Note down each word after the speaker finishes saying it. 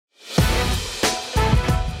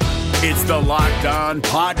It's the Locked On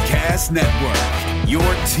Podcast Network, your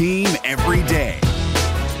team every day.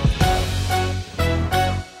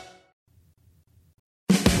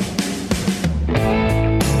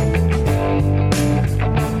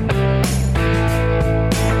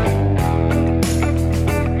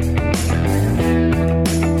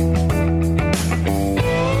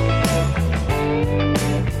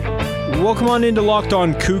 Welcome on into Locked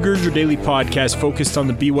On Cougars, your daily podcast focused on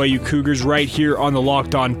the BYU Cougars right here on the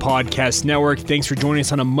Locked On Podcast Network. Thanks for joining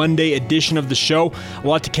us on a Monday edition of the show. A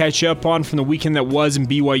lot to catch up on from the weekend that was in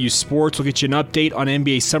BYU sports. We'll get you an update on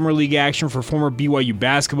NBA Summer League action for former BYU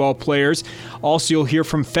basketball players. Also, you'll hear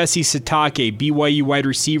from Fesi Sitake, BYU wide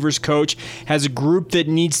receivers coach, has a group that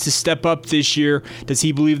needs to step up this year. Does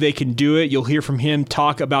he believe they can do it? You'll hear from him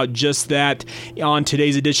talk about just that on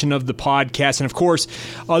today's edition of the podcast. And of course,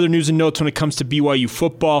 other news and notes when it comes to BYU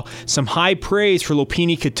football. Some high praise for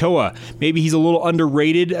Lopini Katoa. Maybe he's a little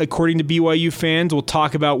underrated according to BYU fans. We'll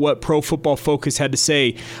talk about what Pro Football Focus had to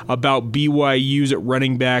say about BYU's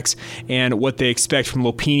running backs and what they expect from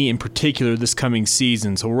Lopini in particular this coming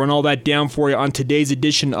season. So we'll run all that down for you on today's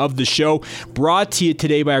edition of the show. Brought to you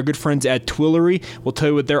today by our good friends at Twillery. We'll tell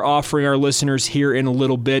you what they're offering our listeners here in a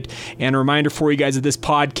little bit. And a reminder for you guys that this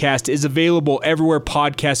podcast is available everywhere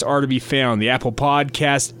podcasts are to be found. The Apple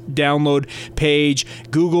Podcast download page,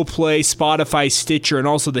 Google Play, Spotify, Stitcher, and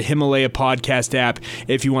also the Himalaya podcast app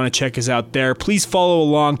if you want to check us out there. Please follow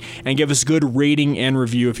along and give us a good rating and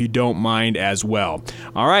review if you don't mind as well.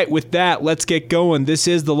 All right, with that, let's get going. This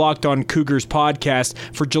is the Locked On Cougars podcast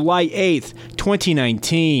for July 8th,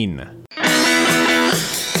 2019.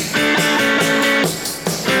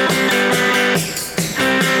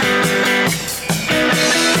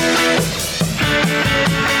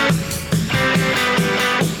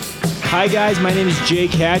 Hi guys, my name is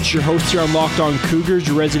Jake Hatch, your host here on Locked On Cougars,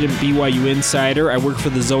 your resident BYU insider. I work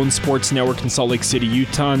for the Zone Sports Network in Salt Lake City,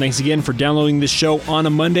 Utah. And thanks again for downloading this show on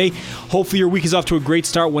a Monday. Hopefully your week is off to a great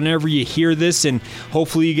start whenever you hear this, and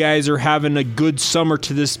hopefully you guys are having a good summer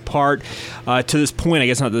to this point.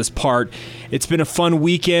 It's been a fun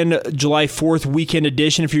weekend, July 4th weekend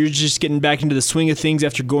edition. If you're just getting back into the swing of things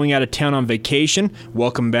after going out of town on vacation,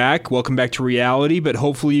 welcome back. Welcome back to reality, but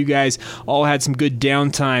hopefully you guys all had some good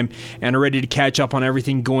downtime and are ready to catch up on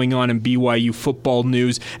everything going on in BYU football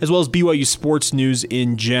news, as well as BYU sports news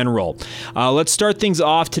in general. Let's start things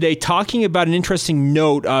off today talking about an interesting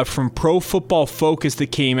note from Pro Football Focus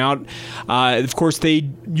that came out. Of course, they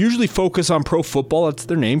usually focus on pro football. That's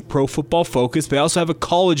their name, Pro Football Focus. They also have a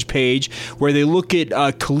college page where they look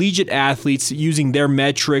at collegiate athletes using their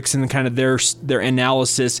metrics and kind of their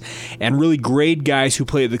analysis and really grade guys who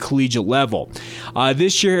play at the collegiate level.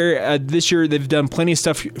 This year they've done plenty of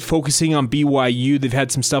stuff focusing on BYU. They've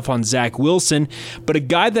had some stuff on Zach Wilson, but a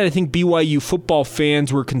guy that I think BYU football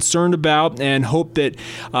fans were concerned about and hope that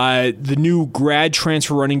the new grad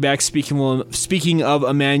transfer running back, speaking of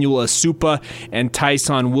Emmanuel Asupa and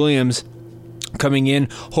Tyson Williams, coming in,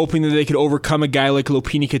 hoping that they could overcome a guy like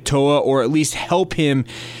Lopini Katoa or at least help him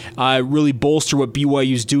really bolster what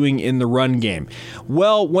BYU's doing in the run game.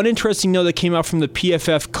 Well, one interesting note that came out from the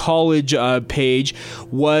PFF college page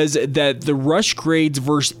was that the rush grades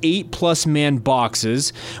versus 8+ man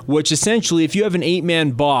boxes, which essentially, if you have an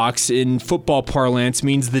 8-man box in football parlance,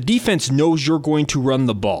 means the defense knows you're going to run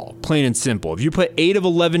the ball, plain and simple. If you put 8 of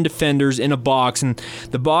 11 defenders in a box, and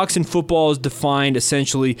the box in football is defined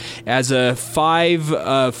essentially as a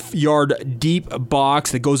 5-yard deep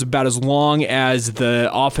box that goes about as long as the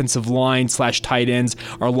offensive line / tight ends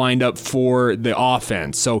are lined up for the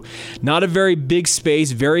offense. So not a very big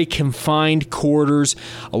space, very confined quarters.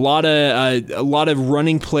 A lot of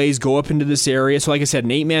running plays go up into this area. So like I said,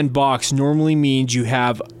 an 8-man box normally means you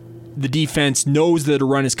have the defense knows that a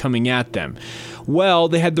run is coming at them. Well,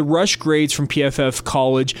 they had the rush grades from PFF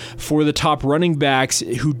College for the top running backs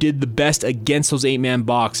who did the best against those 8-man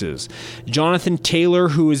boxes. Jonathan Taylor,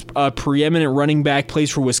 who is a preeminent running back, plays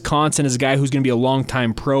for Wisconsin, is a guy who's going to be a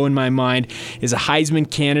long-time pro in my mind, is a Heisman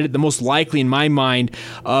candidate, the most likely in my mind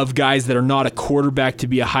of guys that are not a quarterback to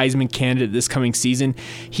be a Heisman candidate this coming season.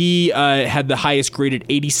 He had the highest graded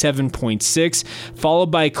 87.6, followed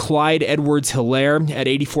by Clyde Edwards-Hilaire at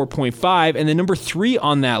 84.5, and then number 3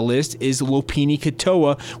 on that list is Lopini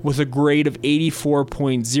Katoa with a grade of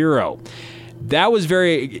 84.0. That was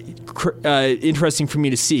very interesting for me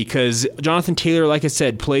to see because Jonathan Taylor, like I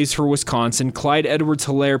said, plays for Wisconsin. Clyde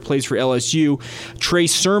Edwards-Hilaire plays for LSU. Trey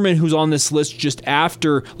Sermon, who's on this list just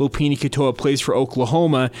after Lopini Katoa, plays for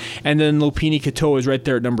Oklahoma. And then Lopini Katoa is right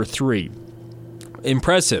there at number 3.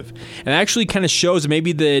 impressive. And it actually kind of shows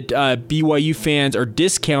maybe that BYU fans are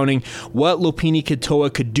discounting what Lopini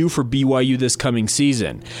Katoa could do for BYU this coming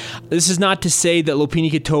season. This is not to say that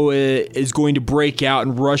Lopini Katoa is going to break out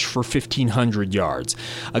and rush for 1,500 yards.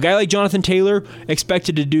 A guy like Jonathan Taylor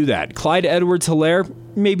expected to do that. Clyde Edwards-Helaire,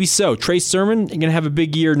 maybe so. Trey Sermon, going to have a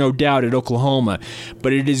big year, no doubt, at Oklahoma.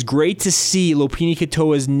 But it is great to see Lopini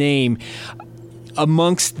Katoa's name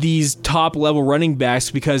amongst these top-level running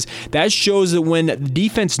backs, because that shows that when the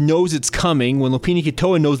defense knows it's coming, when Lopini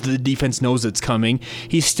Katoa knows that the defense knows it's coming,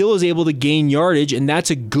 he still is able to gain yardage, and that's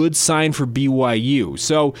a good sign for BYU.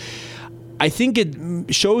 So I think it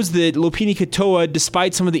shows that Lopini Katoa,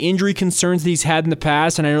 despite some of the injury concerns that he's had in the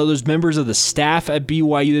past, and I know there's members of the staff at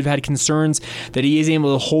BYU that have had concerns that he is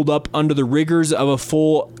able to hold up under the rigors of a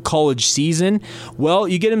full college season. Well,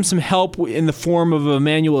 you get him some help in the form of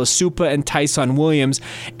Emmanuel Asupa and Tyson Williams,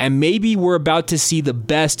 and maybe we're about to see the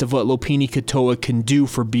best of what Lopini Katoa can do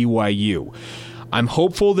for BYU. I'm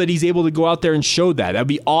hopeful that he's able to go out there and show that. That'd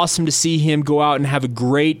be awesome to see him go out and have a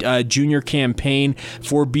great junior campaign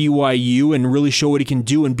for BYU and really show what he can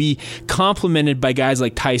do and be complimented by guys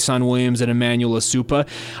like Tyson Williams and Emmanuel Asupa.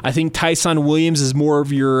 I think Tyson Williams is more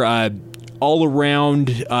of your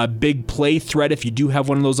all-around big play threat if you do have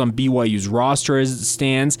one of those on BYU's roster as it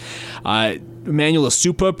stands. Emmanuel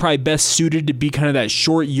Asupa probably best suited to be kind of that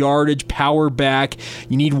short yardage power back.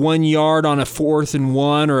 You need 1 yard on a 4th and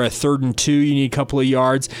 1 or a 3rd and 2. You need a couple of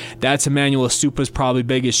yards. That's Emmanuel Asupa's probably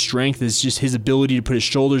biggest strength, is just his ability to put his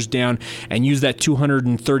shoulders down and use that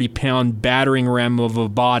 230-pound battering ram of a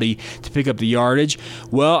body to pick up the yardage.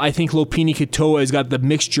 Well, I think Lopini Katoa has got the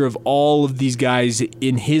mixture of all of these guys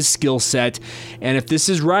in his skill set, and if this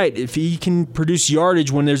is right, if he can produce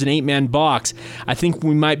yardage when there's an 8-man box, I think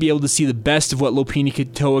we might be able to see the best of what Lopini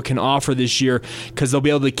Katoa can offer this year, because they'll be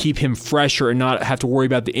able to keep him fresher and not have to worry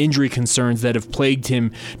about the injury concerns that have plagued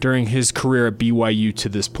him during his career at BYU to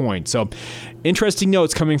this point. So, interesting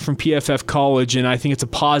notes coming from PFF College, and I think it's a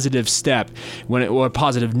positive step, or a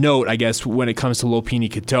positive note, I guess, when it comes to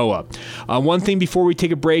Lopini Katoa. One thing before we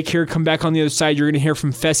take a break here, come back on the other side, you're going to hear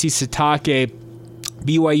from Fesi Sitake,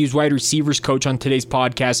 BYU's wide receivers coach, on today's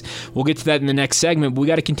podcast. We'll get to that in the next segment, but we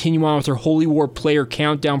got to continue on with our Holy War Player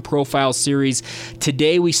Countdown Profile Series.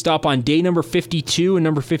 Today we stop on day number 52, and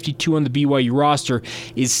number 52 on the BYU roster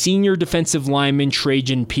is senior defensive lineman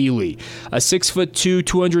Trajan Pili, a 6'2",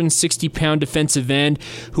 260-pound defensive end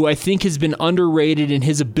who I think has been underrated in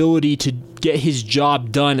his ability to get his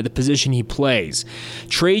job done at the position he plays.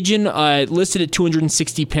 Trajan listed at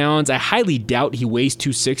 260 pounds. I highly doubt he weighs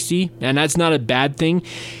 260, and that's not a bad thing.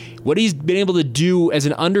 What he's been able to do as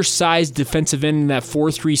an undersized defensive end in that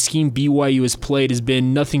 4-3 scheme BYU has played has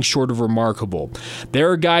been nothing short of remarkable.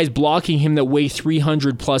 There are guys blocking him that weigh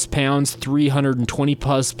 300-plus pounds,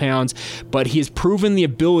 320-plus pounds, but he has proven the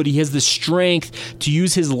ability, he has the strength to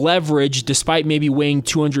use his leverage, despite maybe weighing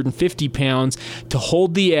 250 pounds, to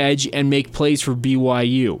hold the edge and make plays for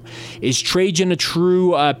BYU. Is Trajan a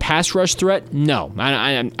true pass rush threat? No,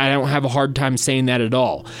 I don't have a hard time saying that at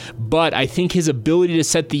all. But I think his ability to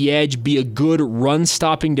set the edge, be a good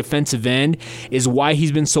run-stopping defensive end, is why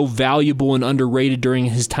he's been so valuable and underrated during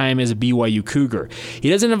his time as a BYU Cougar. He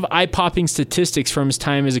doesn't have eye-popping statistics from his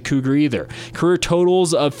time as a Cougar either. Career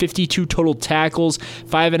totals of 52 total tackles,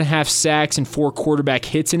 5.5 sacks, and 4 quarterback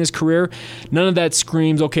hits in his career. None of that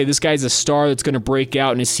screams, okay, this guy's a star that's going to break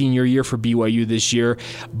out in his senior year for BYU this year,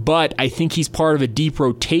 but I think he's part of a deep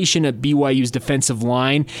rotation at BYU's defensive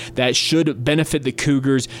line that should benefit the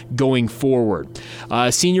Cougars going forward.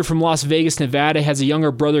 Senior from Las Vegas, Nevada, has a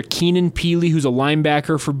younger brother, Keenan Pili, who's a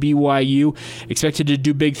linebacker for BYU, expected to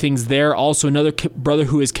do big things there. Also another brother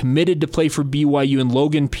who is committed to play for BYU, and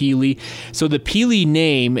Logan Pili. So the Pili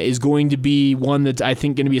name is going to be one that's, I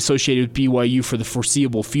think, going to be associated with BYU for the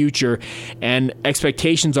foreseeable future, and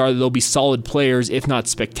expectations are that they'll be solid players, if not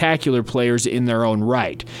spectacular players in their own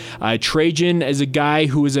right. Trajan is a guy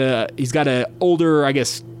who is he's got an older, I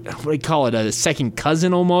guess, what do you call it, a second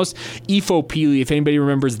cousin almost. Ifo Pili, if anybody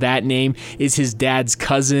remembers that name, is his dad's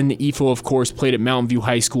cousin. Ifo, of course, played at Mountain View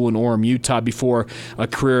High School in Orem, Utah before a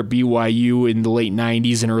career at BYU in the late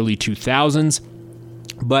 90s and early 2000s.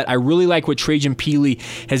 But I really like what Trajan Pili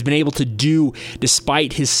has been able to do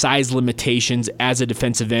despite his size limitations as a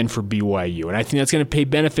defensive end for BYU. And I think that's going to pay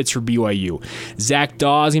benefits for BYU. Zach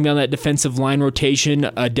Dawes going to be on that defensive line rotation.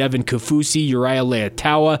 Devin Kafusi, Uriah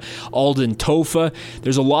Leatawa, Alden Tofa.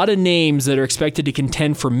 There's a lot of names that are expected to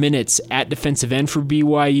contend for minutes at defensive end for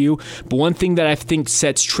BYU. But one thing that I think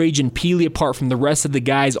sets Trajan Pili apart from the rest of the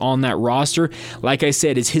guys on that roster, like I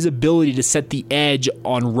said, is his ability to set the edge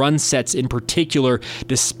on run sets in particular,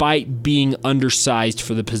 despite being undersized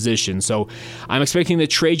for the position. So I'm expecting that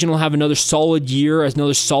Trajan will have another solid year,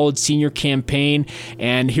 another solid senior campaign,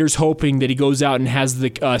 and here's hoping that he goes out and has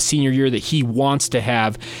the senior year that he wants to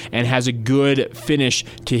have and has a good finish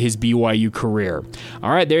to his BYU career.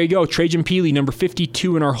 All right, there you go. Trajan Pili, number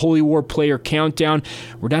 52 in our Holy War player countdown.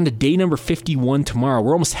 We're down to day number 51 tomorrow.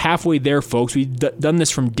 We're almost halfway there, folks. We've done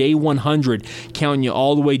this from day 100, counting you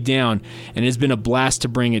all the way down, and it's been a blast to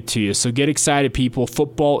bring it to you. So get excited, people.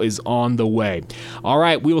 Football is on the way. All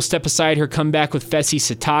right, we will step aside here, come back with Fesi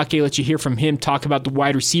Sitake, let you hear from him, talk about the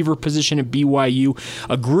wide receiver position at BYU,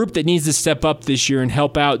 a group that needs to step up this year and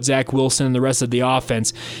help out Zach Wilson and the rest of the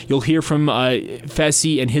offense. You'll hear from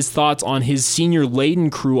Fesi and his thoughts on his senior laden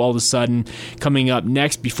crew all of a sudden coming up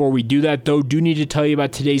next. Before we do that, though, do need to tell you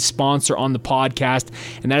about today's sponsor on the podcast,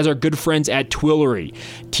 and that is our good friends at Twillory.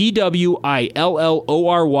 Twillory.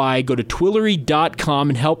 Go to Twillory.com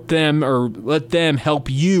and help them, or let them help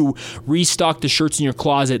you restock the shirts in your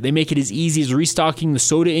closet. They make it as easy as restocking the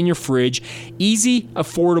soda in your fridge. Easy,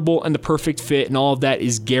 affordable, and the perfect fit, and all of that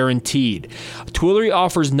is guaranteed. Twillory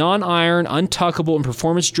offers non-iron, untuckable, and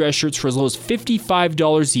performance dress shirts for as low as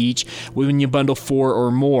 $55 each when you bundle 4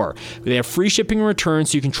 or more. They have free shipping and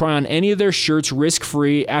returns, so you can try on any of their shirts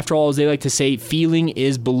risk-free. After all, as they like to say, feeling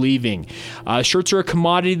is believing. Shirts are a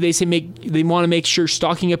commodity. They want to make sure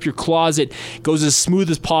stocking up your closet goes as smooth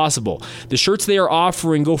as possible. The shirts they are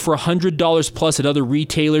offering go for $100 plus at other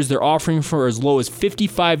retailers. They're offering for as low as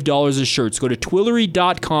 $55 a shirt. So go to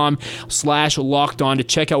Twillory.com/lockedon to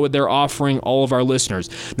check out what they're offering all of our listeners.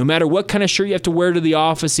 No matter what kind of shirt you have to wear to the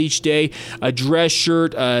office each day, a dress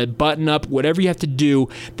shirt, a button-up, whatever you have to do,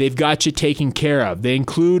 they've got you taken care of. They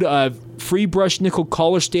include free brushed nickel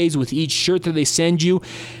collar stays with each shirt that they send you.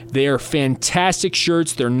 They are fantastic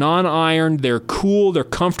shirts. They're non-iron. They're cool. They're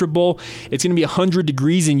comfortable. It's going to be 100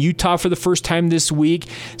 degrees in Utah for the first time this week.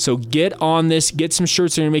 So get on this. Get some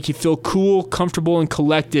shirts that are going to make you feel cool, comfortable, and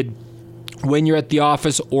collected when you're at the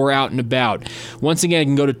office or out and about. Once again, you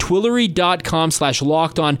can go to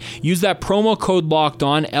Twillory.com/lockedon. Use that promo code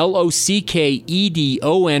LOCKEDON,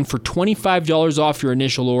 LOCKEDON, for $25 off your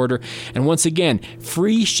initial order. And once again,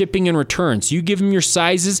 free shipping and returns. You give them your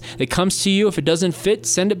sizes. It comes to you. If it doesn't fit,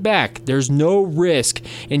 send it back. There's no risk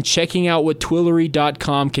in checking out what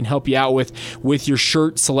Twillory.com can help you out with your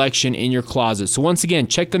shirt selection in your closet. So once again,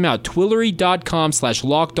 check them out.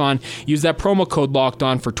 Twillory.com/lockedon. Use that promo code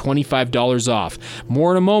LOCKEDON for $25 off.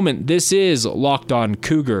 More in a moment. This is Locked On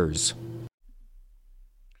Cougars.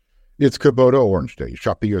 It's Kubota Orange Day.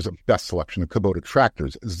 Shop the year's best selection of Kubota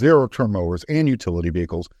tractors, zero-turn mowers, and utility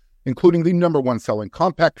vehicles, including the #1 selling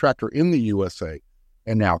compact tractor in the USA.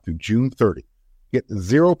 And now through June 30, get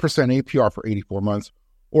 0% APR for 84 months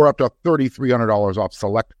or up to $3,300 off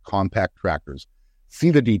select compact tractors.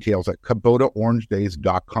 See the details at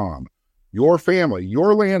KubotaOrangeDays.com. Your family,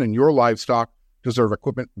 your land, and your livestock deserve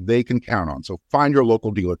equipment they can count on. So find your local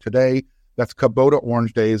dealer today. That's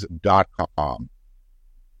KubotaOrangeDays.com.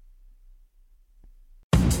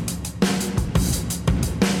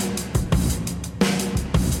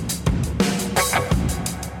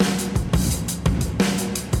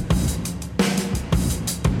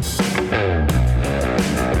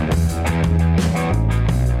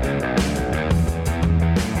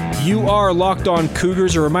 You are Locked On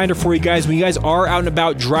Cougars. A reminder for you guys, when you guys are out and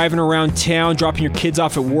about driving around town, dropping your kids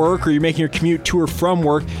off at work, or you're making your commute to or from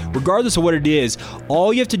work, regardless of what it is,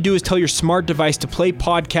 all you have to do is tell your smart device to play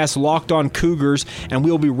podcast Locked On Cougars, and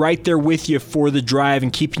we'll be right there with you for the drive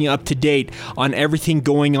and keeping you up to date on everything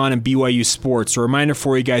going on in BYU sports. A reminder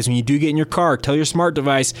for you guys, when you do get in your car, tell your smart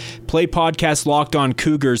device, play podcast Locked On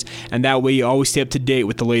Cougars, and that way you always stay up to date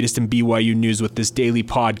with the latest in BYU news with this daily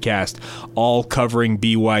podcast, all covering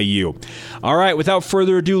BYU. All right, without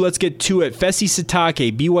further ado, let's get to it. Fesi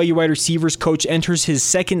Sitake, BYU wide receivers coach, enters his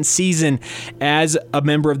second season as a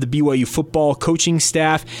member of the BYU football coaching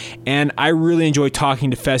staff, and I really enjoy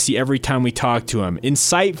talking to Fesi every time we talk to him.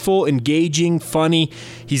 Insightful, engaging, funny.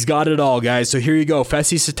 He's got it all, guys. So here you go.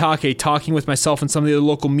 Fesi Sitake talking with myself and some of the other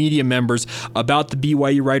local media members about the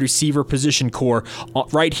BYU wide receiver position core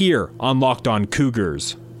right here on Locked On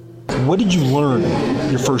Cougars. What did you learn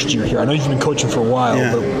your first year here? I know you've been coaching for a while,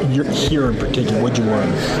 but you're here in particular, what did you learn?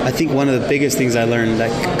 I think one of the biggest things I learned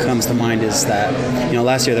that comes to mind is that,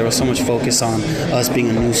 last year there was so much focus on us being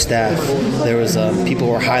a new staff. There was people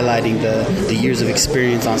were highlighting the years of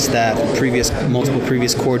experience on staff, multiple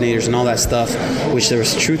previous coordinators and all that stuff, which there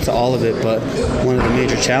was truth to all of it, but one of the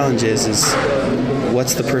major challenges is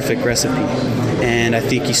what's the perfect recipe? And I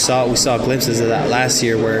think we saw glimpses of that last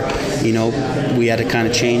year where, we had to kind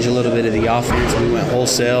of change a little bit of the offense. We went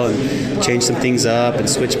wholesale and changed some things up and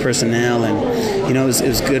switched personnel. And, it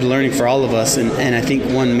was good learning for all of us. And I think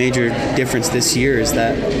one major difference this year is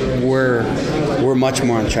that we're much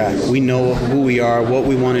more on track. We know who we are, what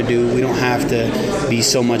we want to do. We don't have to be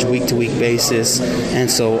so much week-to-week basis. And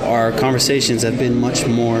so our conversations have been much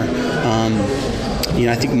more,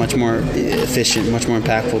 I think much more efficient, much more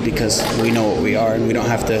impactful because we know what we are and we don't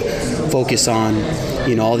have to focus on,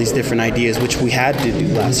 all these different ideas, which we had to do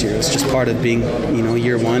last year. It was just part of being,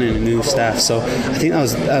 year one and a new staff. So I think that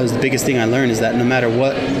was the biggest thing I learned is that no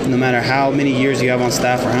matter how many years you have on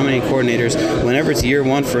staff or how many coordinators, whenever it's year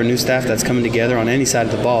one for a new staff that's coming together on any side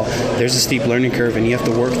of the ball, there's a steep learning curve and you have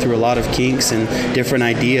to work through a lot of kinks and different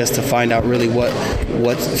ideas to find out really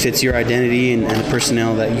what fits your identity and the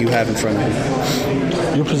personnel that you have in front of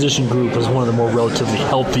you. Your position group was one of the more relatively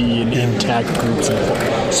healthy and intact groups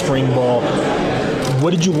in spring ball. What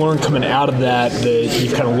did you learn coming out of that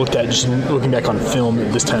you've kind of looked at, just looking back on film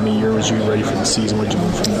at this time of year as you were ready for the season? What did you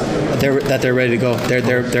learn from that? They're ready to go.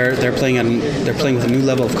 They're playing with a new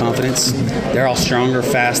level of confidence. They're all stronger,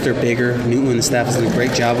 faster, bigger. Newton and the staff has done a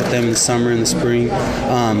great job with them in the summer and the spring.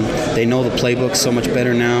 They know the playbook so much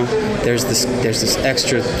better now. There's this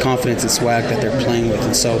extra confidence and swag that they're playing with.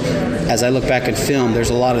 And so as I look back at film, there's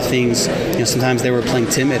a lot of things, sometimes they were playing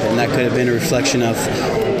timid, and that could have been a reflection of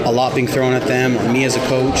a lot being thrown at them, or me as a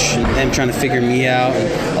coach, and them trying to figure me out,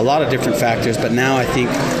 and a lot of different factors. But now I think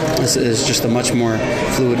this is just a much more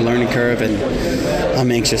fluid learning curve, and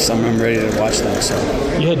I'm anxious. I'm ready to watch them. So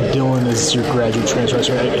you had Dylan as your graduate transfer. I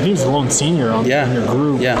think he was the lone senior in your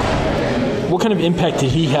group. Yeah. What kind of impact did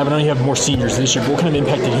he have? I know you have more seniors this year, but what kind of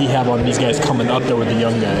impact did he have on these guys coming up there with the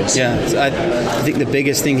young guys? Yeah, I think the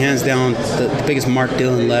biggest thing, hands down, the biggest mark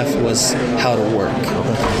Dylan left was how to work.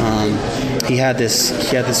 Okay. He had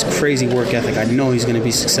this crazy work ethic. I know he's going to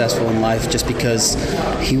be successful in life just because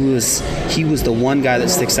he was the one guy that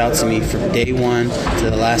sticks out to me from day one to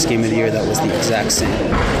the last game of the year that was the exact same.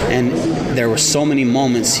 And there were so many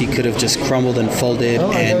moments he could have just crumbled and folded,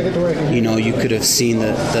 and you could have seen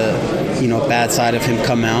the bad side of him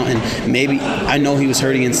come out. And maybe I know he was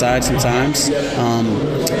hurting inside sometimes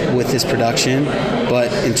with his production,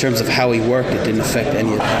 but in terms of how he worked, it didn't affect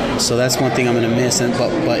any of that. So that's one thing I'm going to miss.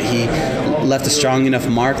 But he left a strong enough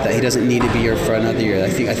mark that he doesn't need to be here for another year. I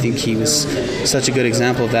think he was such a good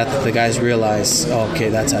example of that the guys realize, okay,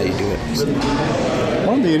 that's how you do it. So.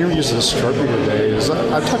 One of the interviews that struck me today is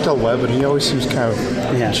I talked to Lev, and he always seems kind of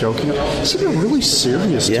joking. He seemed really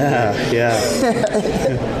serious to me. Yeah.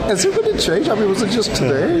 Has there been a change? I mean, was it just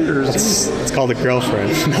today? Or it's called a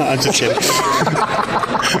girlfriend. No, I'm just kidding.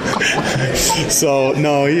 So,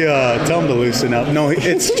 no, tell him to loosen up. No,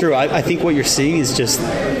 it's true. I think what you're seeing is just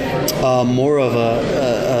more of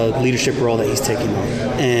a leadership role that he's taking on.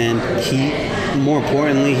 And more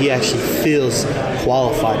importantly, he actually feels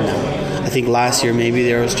qualified now. I think last year maybe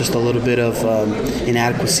there was just a little bit of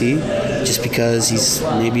inadequacy just because he's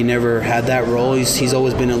maybe never had that role. He's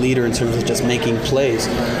always been a leader in terms of just making plays.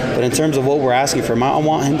 But in terms of what we're asking for him, I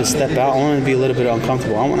want him to step out. I want him to be a little bit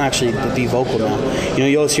uncomfortable. I want actually to be vocal now.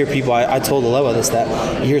 You always hear people, I told Aleva this,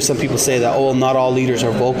 that you hear some people say that, not all leaders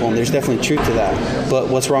are vocal, and there's definitely truth to that. But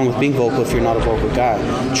what's wrong with being vocal if you're not a vocal guy?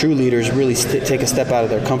 True leaders really take a step out of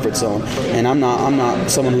their comfort zone. And I'm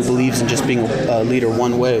not someone who believes in just being a leader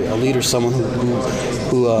one way. A leader is someone who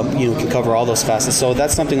can cover all those facets. So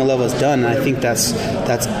that's something Aleva's done, and I think that's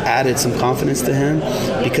added some confidence to him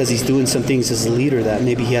because he's doing some things as a leader that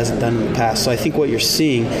maybe he hasn't done in the past. So I think what you're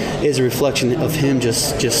seeing is a reflection of him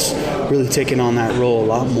just really taking on that role a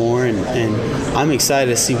lot more, and I'm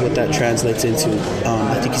excited to see what that translates into.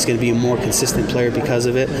 I think he's going to be a more consistent player because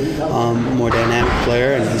of it, more dynamic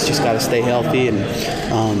player, and he's just got to stay healthy.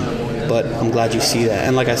 But I'm glad you see that.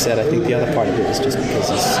 And like I said, I think the other part of it is just because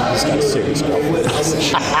he's got a serious girlfriend.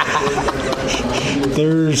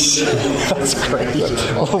 That's great.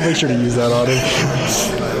 I'll make sure to use that on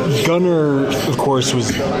him. Gunnar, of course,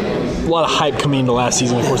 was a lot of hype coming into last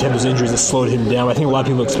season. Of course, had those injuries that slowed him down. I think a lot of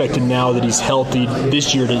people expected now that he's healthy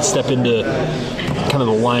this year to step into kind of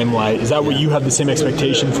the limelight. Is that what you have the same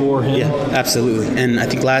expectation for him? Yeah, absolutely. And I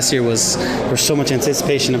think last year there was so much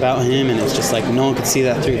anticipation about him, and it's just like no one could see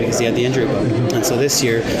that through because he had the injury bug. Mm-hmm. And so this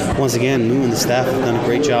year, once again, New and the staff have done a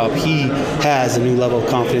great job. He has a new level of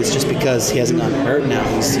confidence just because he hasn't gotten hurt now.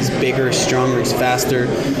 He's bigger, stronger, he's faster,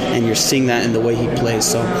 and you're seeing that in the way he plays.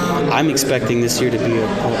 So I'm expecting this year to be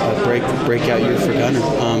a breakout year for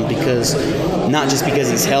Gunnar, because not just because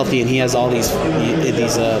he's healthy and he has all these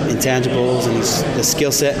intangibles and the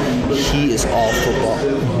skill set. He is all football.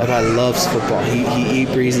 That guy loves football. He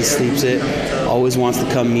breathes and sleeps it. always wants to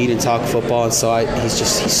come meet and talk football, and so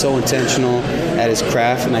he's so intentional at his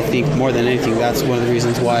craft, and I think more than anything, that's one of the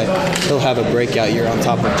reasons why he'll have a breakout year on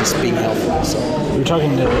top of just being healthy. So. You're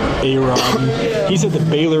talking to A-Ron. He said that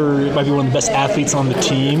Baylor might be one of the best athletes on the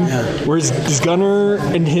team. Yeah. Whereas does Gunner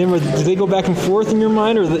and him, or do they go back and forth in your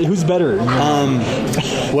mind, or who's better?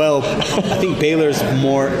 Well, I think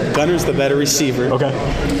Gunner's the better receiver. Okay.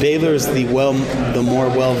 Baylor's the more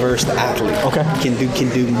well-versed athlete. Okay. Can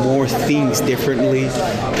do more things differently.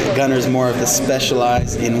 Gunner's more of the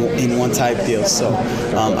specialized in one type deal. So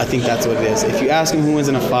I think that's what it is. If you ask him who wins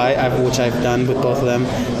in a fight, which I've done with both of them,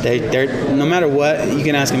 they're no matter what, you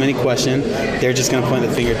can ask them any question, they're just going to point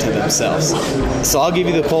the finger to themselves. So I'll give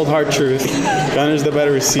you the cold hard truth. Gunner's the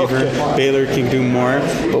better receiver. Okay. Baylor can do more.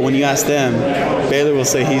 But when you ask them, Baylor will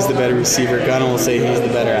say he's the better receiver. Gunner will say he's the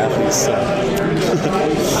better athlete. So.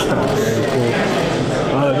 Very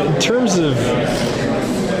cool. In terms of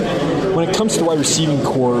when it comes to the wide receiving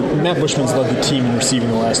core, Matt Bushman's led the team in receiving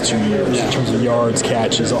the last 2 years in terms of yards,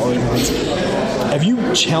 catches, all of things. Have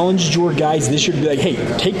you challenged your guys this year to be like, hey,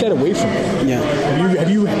 take that away from me? Yeah.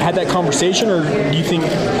 Have you had that conversation, or do you think?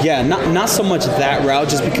 Yeah, not so much that route,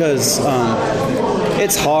 just because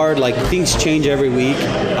it's hard. Like, things change every week.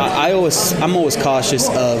 I'm always cautious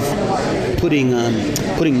of putting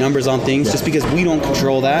numbers on things, just because we don't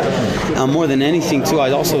control that. More than anything, too,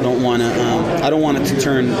 I also don't want to. I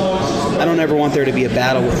don't ever want there to be a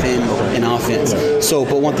battle within an offense. So,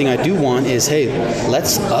 but one thing I do want is, hey,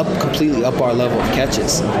 let's completely up our level of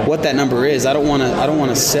catches. What that number is, I don't want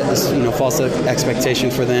to set this false expectation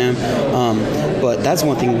for them. But that's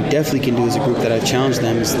one thing we definitely can do as a group that I've challenged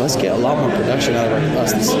them is let's get a lot more production out of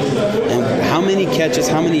us this year. And how many catches,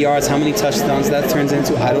 how many yards, how many touchdowns that turns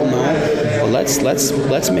into, I don't know. But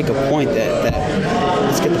let's make a point that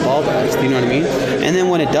let's get the ball back. You know what I mean? And then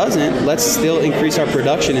when it doesn't, let's still increase our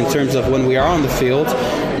production in terms of when we are on the field,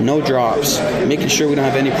 no drops, making sure we don't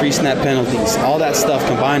have any pre-snap penalties, all that stuff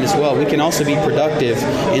combined as well. We can also be productive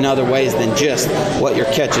in other ways than just what your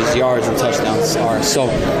catches, yards, and touchdowns are. So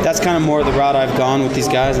that's kind of more the route I've gone with these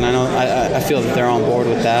guys, and I feel that they're on board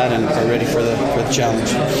with that and are ready for the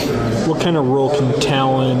challenge. What kind of role can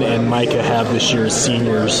Talon and Micah have this year as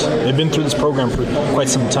seniors? They've been through this program for quite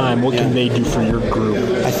some time. What can they do for your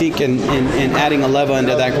group? I think in adding Aleva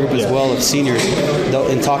into that group as well of seniors,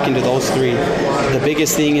 and talking to those three, the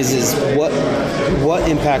biggest thing is what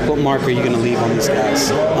impact, what mark are you going to leave on these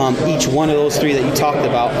guys? Each one of those three that you talked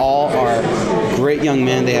about all are great young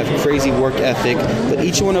men. They have crazy work ethic, but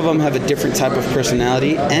each one of them have a different type of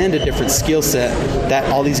personality and a different skill set that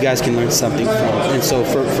all these guys can learn something from. And so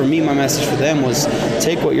for me, my message for them was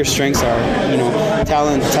take what your strengths are.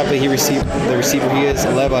 Talon, the type of the receiver he is,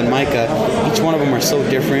 Aleva and Micah, each one of them are so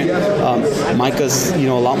different. Micah's a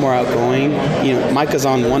lot more outgoing. Micah's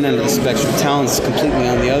on one end of the spectrum. Talon's completely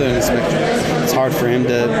on the other end of the spectrum. It's hard for him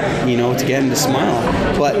to get him to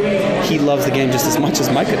smile, but he loves the game just as much as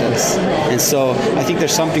Micah does. And so I think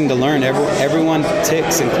there's something to learn. Everyone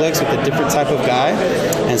ticks and clicks with a different type of guy.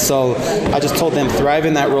 And so I just told them thrive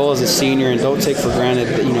in that role as a senior and don't take for granted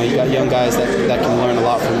that you got young guys that can learn a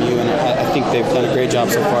lot from you. And I think they've done a great job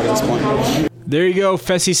so far to this point. There you go,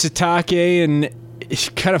 Fesi Sitake, and it's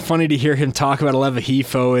kind of funny to hear him talk about Aleva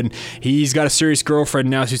Hifo, and he's got a serious girlfriend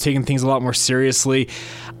now, so he's taking things a lot more seriously.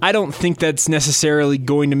 I don't think that's necessarily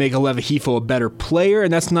going to make Aleva Hifo a better player,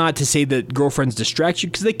 and that's not to say that girlfriends distract you,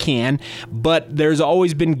 because they can, but there's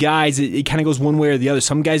always been guys, it kind of goes one way or the other.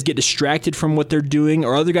 Some guys get distracted from what they're doing,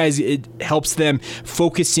 or other guys, it helps them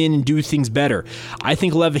focus in and do things better. I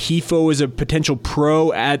think Aleva Hifo is a potential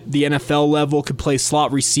pro at the NFL level, could play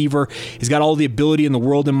slot receiver. He's got all the ability in the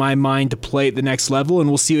world, in my mind, to play at the next level, and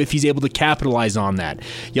we'll see if he's able to capitalize on that.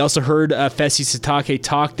 You also heard Fesi Sitake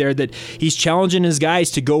talk there that he's challenging his guys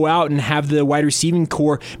to go out and have the wide receiving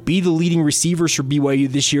core be the leading receivers for BYU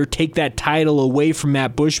this year, take that title away from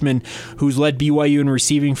Matt Bushman, who's led BYU in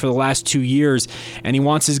receiving for the last 2 years, and he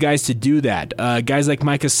wants his guys to do that. Guys like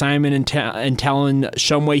Micah Simon and Talon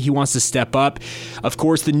Shumway, he wants to step up. Of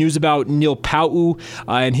course, the news about Neil Pau'u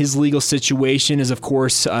and his legal situation is, of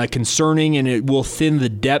course, concerning, and it will thin the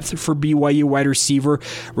depth for BYU wide receiver,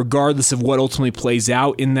 regardless of what ultimately plays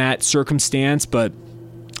out in that circumstance. But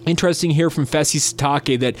interesting to hear from Fesi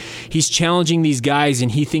Sitake that he's challenging these guys, and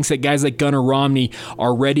he thinks that guys like Gunnar Romney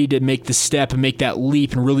are ready to make the step and make that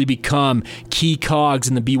leap and really become key cogs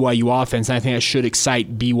in the BYU offense, and I think that should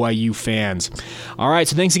excite BYU fans. All right,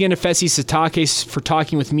 so thanks again to Fesi Sitake for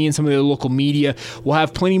talking with me and some of the local media. We'll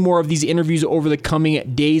have plenty more of these interviews over the coming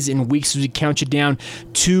days and weeks as we count you down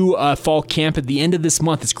to fall camp at the end of this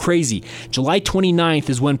month. It's crazy. July 29th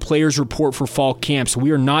is when players report for fall camp, so we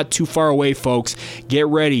are not too far away, folks. Get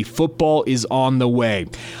ready. ready. Football is on the way.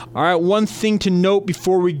 All right, one thing to note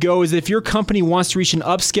before we go is that if your company wants to reach an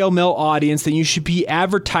upscale male audience, then you should be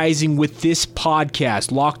advertising with this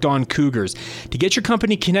podcast, Locked On Cougars. To get your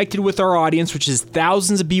company connected with our audience, which is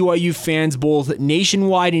thousands of BYU fans both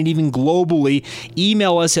nationwide and even globally,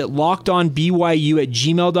 email us at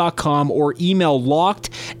lockedonbyu@gmail.com or email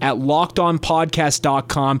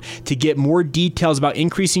locked@lockedonpodcast.com to get more details about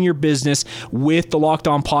increasing your business with the Locked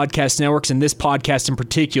On Podcast Networks and this podcast in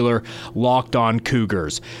particular, Locked On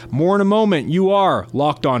Cougars. More in a moment. You are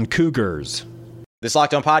Locked On Cougars. This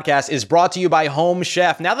Locked On Podcast is brought to you by Home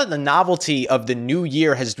Chef. Now that the novelty of the new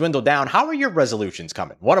year has dwindled down, how are your resolutions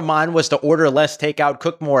coming? One of mine was to order less takeout,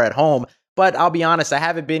 cook more at home, but I'll be honest, I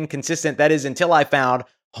haven't been consistent. That is until I found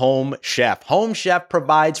Home Chef. Home Chef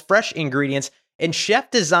provides fresh ingredients and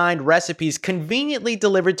chef-designed recipes conveniently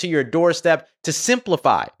delivered to your doorstep to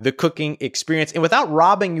simplify the cooking experience and without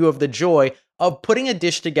robbing you of the joy of putting a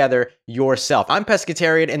dish together yourself. I'm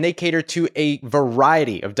pescatarian and they cater to a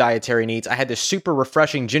variety of dietary needs. I had this super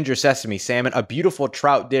refreshing ginger sesame salmon, a beautiful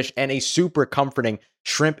trout dish, and a super comforting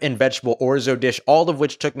shrimp and vegetable orzo dish, all of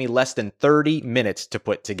which took me less than 30 minutes to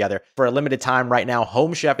put together. For a limited time right now,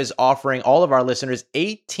 Home Chef is offering all of our listeners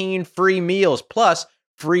 18 free meals plus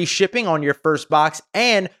free shipping on your first box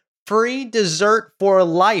and free dessert for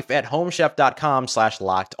life at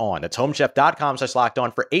homechef.com/lockedon. That's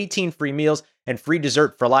homechef.com/lockedon for 18 free meals and free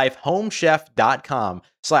dessert for life.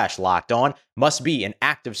 Homechef.com/lockedon. Must be an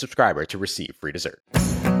active subscriber to receive free dessert.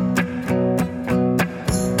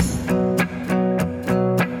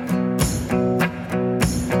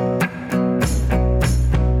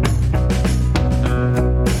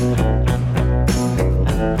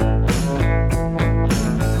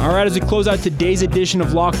 All right, as we close out today's edition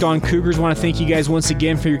of Locked On Cougars, I want to thank you guys once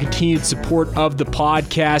again for your continued support of the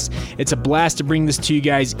podcast. It's a blast to bring this to you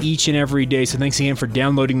guys each and every day, so thanks again for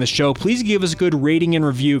downloading the show. Please give us a good rating and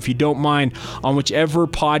review, if you don't mind, on whichever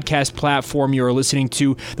podcast platform you are listening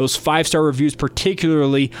to. Those 5-star reviews,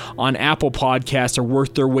 particularly on Apple Podcasts, are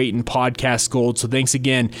worth their weight in podcast gold, so thanks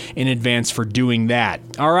again in advance for doing that.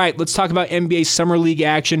 All right, let's talk about NBA Summer League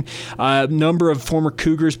action. A number of former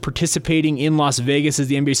Cougars participating in Las Vegas as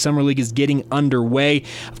the NBA Summer League is getting underway.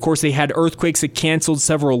 Of course, they had earthquakes that canceled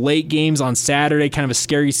several late games on Saturday. Kind of a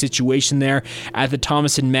scary situation there at the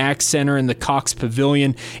Thomas and Mack Center in the Cox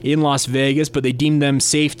Pavilion in Las Vegas, but they deemed them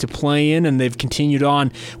safe to play in, and they've continued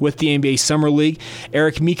on with the NBA Summer League.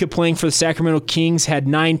 Eric Mika, playing for the Sacramento Kings, had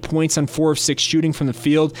 9 points on 4 of 6 shooting from the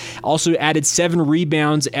field. Also added 7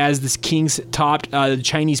 rebounds as the Kings topped the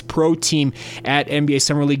Chinese pro team at NBA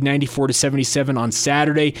Summer League 94-77 on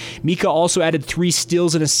Saturday. Mika also added 3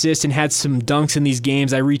 steals and assists and had some dunks in these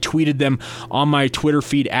games. I retweeted them on my Twitter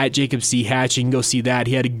feed at Jacob C. Hatch. You can go see that.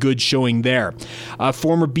 He had a good showing there.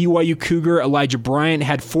 Former BYU Cougar Elijah Bryant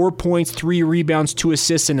had 4 points, 3 rebounds, 2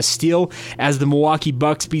 assists, and a steal as the Milwaukee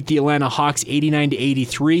Bucks beat the Atlanta Hawks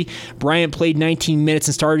 89-83. Bryant played 19 minutes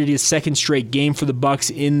and started his second straight game for the Bucks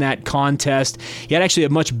in that contest. He had actually a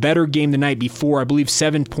much better game the night before. I believe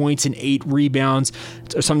 7 points and 8 rebounds,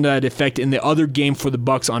 or something to that effect, in the other game for the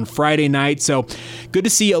Bucks on Friday night. So good to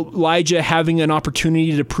see Elijah having an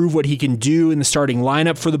opportunity to prove what he can do in the starting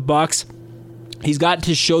lineup for the Bucks. He's got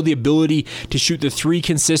to show the ability to shoot the 3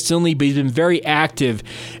 consistently, but he's been very active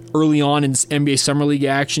early on in NBA Summer League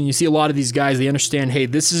action. You see a lot of these guys, they understand, hey,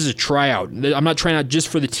 this is a tryout. I'm not trying out just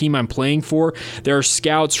for the team I'm playing for. There are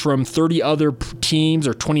scouts from 30 other teams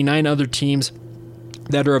or 29 other teams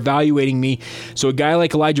that are evaluating me. So a guy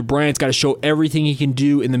like Elijah Bryant's got to show everything he can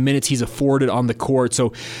do in the minutes he's afforded on the court.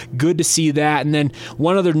 So good to see that. And then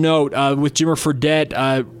one other note, with Jimmer Fredette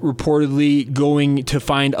reportedly going to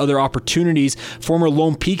find other opportunities, former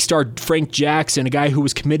Lone Peak star Frank Jackson, a guy who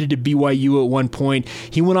was committed to BYU at one point,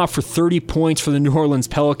 he went off for 30 points for the New Orleans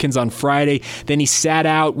Pelicans on Friday. Then he sat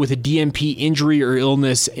out with a DNP injury or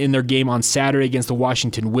illness in their game on Saturday against the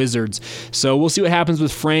Washington Wizards. So we'll see what happens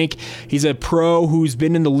with Frank. He's a pro who's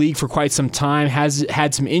been in the league for quite some time, has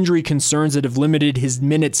had some injury concerns that have limited his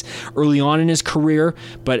minutes early on in his career,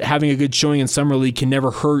 but having a good showing in Summer League can never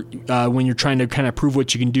hurt when you're trying to kind of prove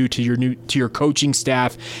what you can do to your coaching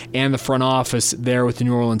staff and the front office there with the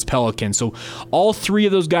New Orleans Pelicans. So all 3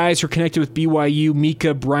 of those guys who are connected with BYU,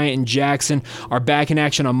 Mika, Bryant, and Jackson, are back in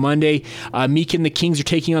action on Monday. Mika and the Kings are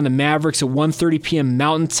taking on the Mavericks at 1:30 p.m.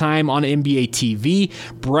 Mountain Time on NBA TV.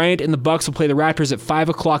 Bryant and the Bucks will play the Raptors at 5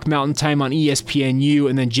 o'clock Mountain Time on ESPN BYU,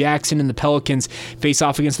 and then Jackson and the Pelicans face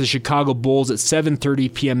off against the Chicago Bulls at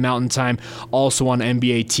 7:30 p.m. Mountain Time, also on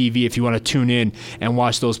NBA TV if you want to tune in and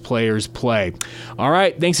watch those players play. All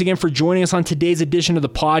right, thanks again for joining us on today's edition of the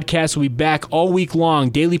podcast. We'll be back all week long.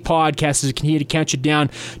 Daily podcasts as we continue to count you down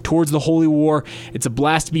towards the Holy War. It's a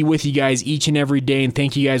blast to be with you guys each and every day, and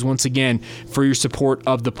thank you guys once again for your support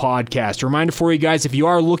of the podcast. A reminder for you guys, if you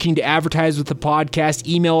are looking to advertise with the podcast,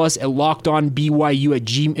 email us at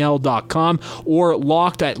lockedonbyu@gmail.com or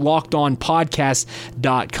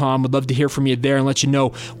locked@lockedonpodcast.com. We'd love to hear from you there and let you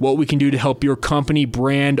know what we can do to help your company,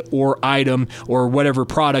 brand, or item, or whatever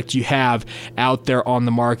product you have out there on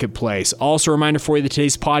the marketplace. Also, a reminder for you that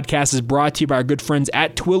today's podcast is brought to you by our good friends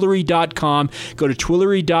at Twillory.com. Go to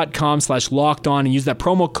Twillory.com/lockedon and use that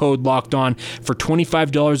promo code LOCKEDON for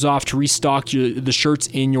 $25 off to restock the shirts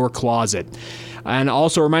in your closet. And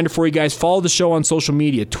also a reminder for you guys, follow the show on social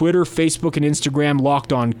media, Twitter, Facebook, and Instagram,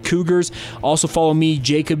 Locked On Cougars. Also follow me,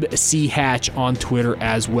 Jacob C. Hatch, on Twitter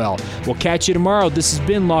as well. We'll catch you tomorrow. This has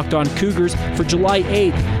been Locked On Cougars for July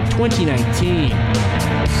 8th, 2019.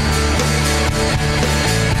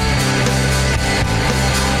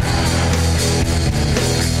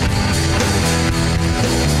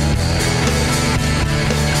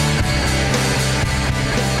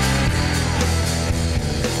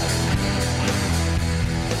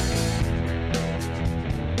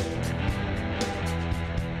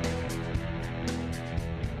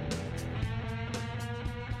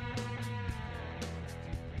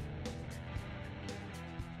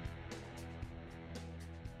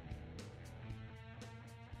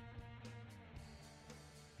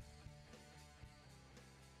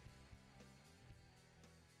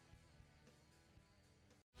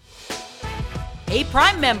 Hey,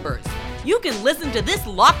 Prime members, you can listen to this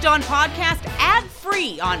Locked On podcast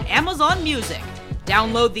ad-free on Amazon Music.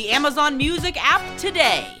 Download the Amazon Music app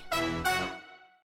today.